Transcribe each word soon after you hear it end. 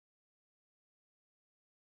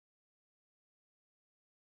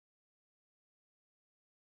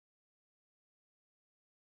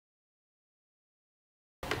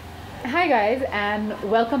Hi guys and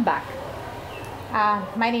welcome back.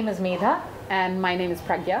 My name is Medha, And my name is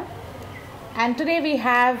Pragya. and today we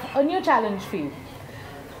have a new challenge for you.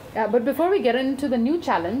 But before we get into the new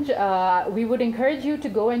challenge, we would encourage you to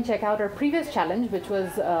go and check out our previous challenge, which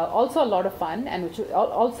was also a lot of fun and which was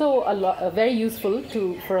also very useful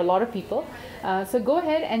for a lot of people. So go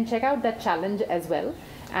ahead and check out that challenge as well.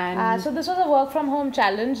 And So this was a work from home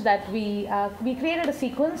challenge that we created a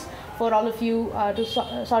sequence for all of you to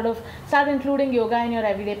sort of start including yoga in your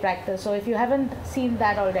everyday practice. So if you haven't seen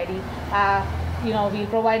that already, we'll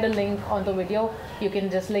provide a link on the video. You can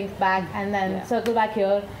just link back and then circle back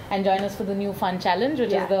here and join us for the new fun challenge,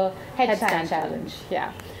 which is the headstand challenge.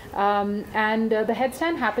 Yeah. And the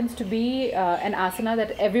headstand happens to be an asana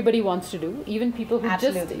that everybody wants to do. Even people who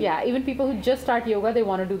even people who just start yoga, they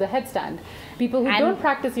want to do the headstand. People who don't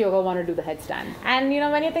practice yoga want to do the headstand. And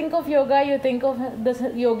when you think of yoga, you think of this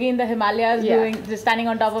yogi in the Himalayas just standing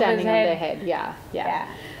on top of his head. Standing on their head, yeah.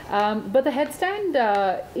 But the headstand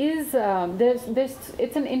is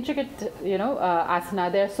it's an intricate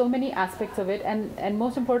asana. There are so many aspects of it, and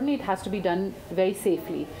most importantly, it has to be done very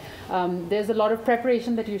safely. There's a lot of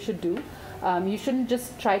preparation that you should do. You shouldn't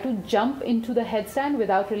just try to jump into the headstand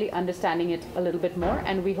without really understanding it a little bit more.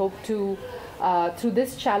 And we hope to through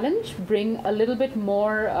this challenge bring a little bit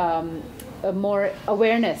more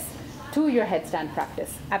awareness to your headstand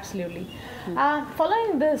practice. Absolutely.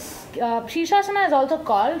 Following this, sirsasana is also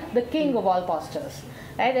called the king of all postures.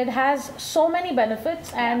 Right? It has so many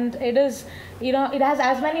benefits, and it is, it has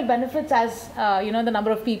as many benefits as the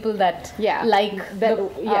number of people that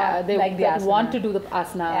want to do the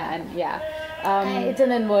asana it's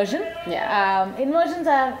an inversion. Inversions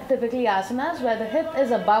are typically asanas where the hip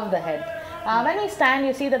is above the head. When we stand,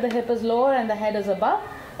 you see that the hip is lower and the head is above.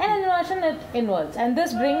 And inversion, it inverts, and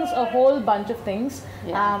this brings a whole bunch of things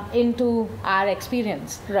into our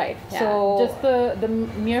experience. Right. Yeah. So just the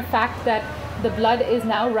mere fact that the blood is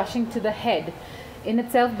now rushing to the head in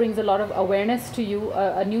itself brings a lot of awareness to you,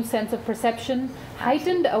 a new sense of perception,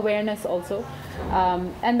 heightened awareness also,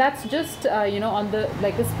 and that's just on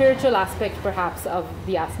the spiritual aspect perhaps of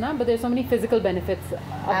the asana. But there's so many physical benefits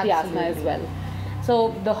of the asana as well.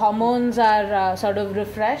 So the hormones are sort of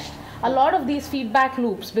refreshed. A lot of these feedback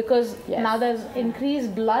loops, because now there's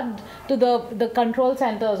increased blood to the control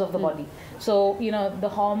centers of the body. So the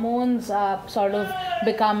hormones sort of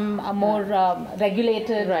become more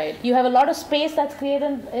regulated. Right. You have a lot of space that's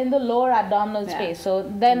created in the lower abdominal space. So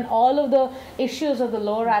then all of the issues of the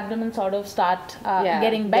lower abdomen sort of start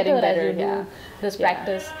getting better as you do this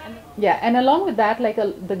practice. Yeah, and along with that,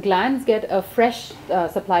 the glands get a fresh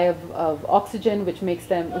supply of oxygen, which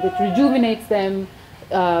rejuvenates them.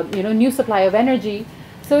 New supply of energy.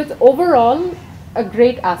 So it's overall a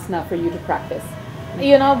great asana for you to practice.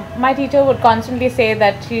 My teacher would constantly say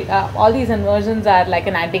that all these inversions are like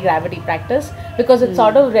an anti-gravity practice, because it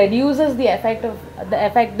sort of reduces the effect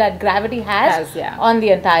that gravity has on the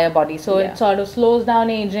entire body. So it sort of slows down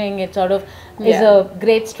aging. It sort of is a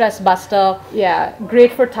great stress buster. Yeah,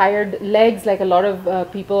 great for tired legs. Like a lot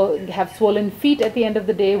of people have swollen feet at the end of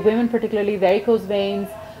the day. Women particularly, varicose veins.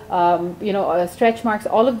 Stretch marks,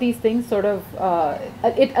 all of these things sort of,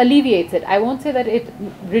 it alleviates it. I won't say that it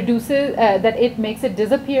reduces, that it makes it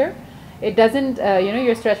disappear. It doesn't,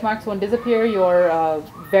 your stretch marks won't disappear, your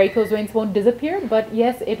varicose veins won't disappear, but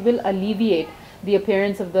yes, it will alleviate the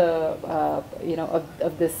appearance of the,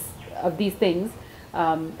 of these things.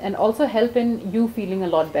 And also help in you feeling a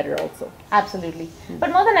lot better also. Absolutely. But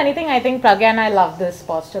more than anything, I think Pragya and I love this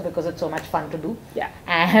posture because it's so much fun to do. Yeah.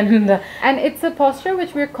 And it's a posture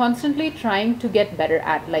which we're constantly trying to get better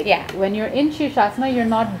at. When you're in Sirsasana, you're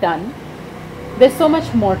not done. There's so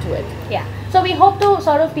much more to it. Yeah. So we hope to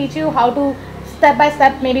sort of teach you how to step by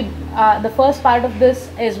step. Maybe the first part of this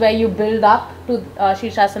is where you build up to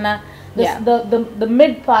Sirsasana. The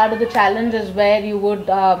mid part of the challenge is where you would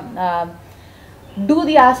do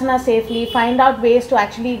the asana safely, find out ways to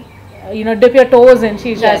actually dip your toes in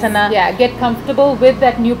Sirsasana. Get comfortable with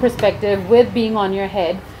that new perspective, with being on your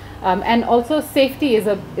head, and also safety is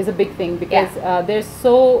a big thing, because there's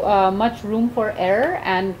so much room for error,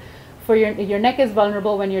 and for your neck is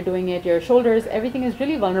vulnerable when you're doing it, your shoulders, everything is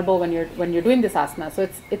really vulnerable when you're doing this asana. So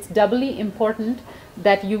it's doubly important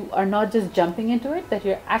that you are not just jumping into it, that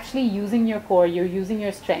you're actually using your core, you're using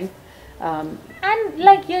your strength. And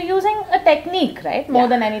you're using a technique, right? More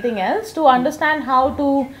than anything else, to understand how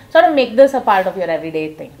to sort of make this a part of your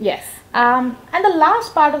everyday thing. Yes. And the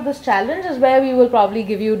last part of this challenge is where we will probably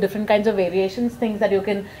give you different kinds of variations, things that you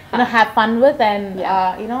can have fun with, and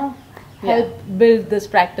help build this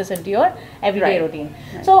practice into your everyday routine.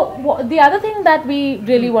 Right. So the other thing that we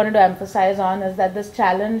really wanted to emphasize on is that this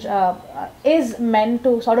challenge is meant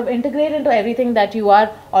to sort of integrate into everything that you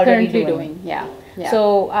are already doing. Yeah.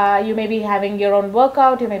 So you may be having your own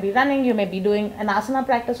workout, you may be running, you may be doing an asana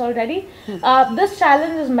practice already. This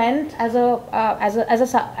challenge is meant as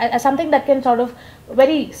something that can sort of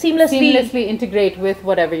very seamlessly integrate with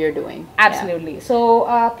whatever you're doing. Absolutely. So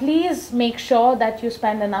please make sure that you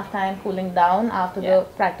spend enough time cooling down after the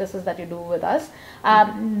practices that you do with us.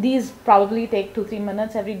 These probably take 2-3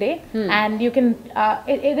 minutes every day, and you can.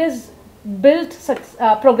 It is built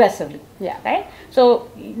progressively. Right. So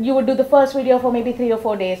you would do the first video for maybe 3 or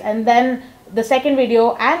 4 days, and then the second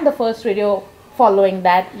video and the first video following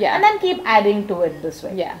that, and then keep adding to it this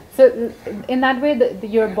way. So in that way,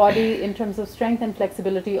 your body in terms of strength and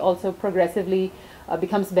flexibility also progressively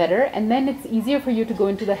becomes better, and then it's easier for you to go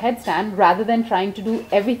into the headstand rather than trying to do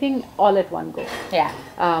everything all at one go.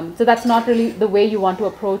 So that's not really the way you want to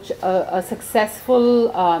approach a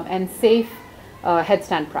successful and safe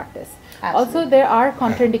headstand practice. Also, there are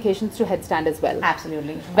contraindications to headstand as well.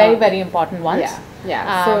 Absolutely. Very important ones.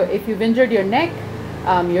 So if you've injured your neck,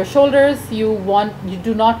 your shoulders, you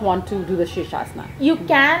do not want to do the sirsasana. You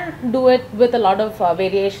can do it with a lot of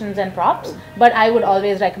variations and props, but I would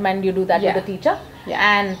always recommend you do that with a teacher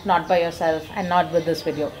and not by yourself, and not with this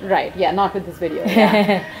video. Right, not with this video.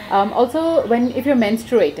 Also, if you're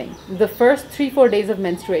menstruating, the first 3-4 days of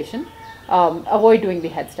menstruation, avoid doing the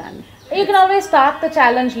headstand. You can always start the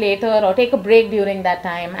challenge later or take a break during that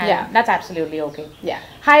time, and that's absolutely okay.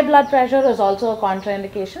 High blood pressure is also a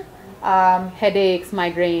contraindication. Headaches,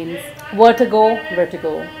 migraines,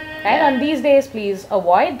 vertigo. Right? On these days, please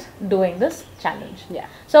avoid doing this challenge.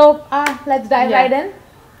 So let's dive right in.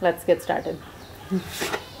 Let's get started.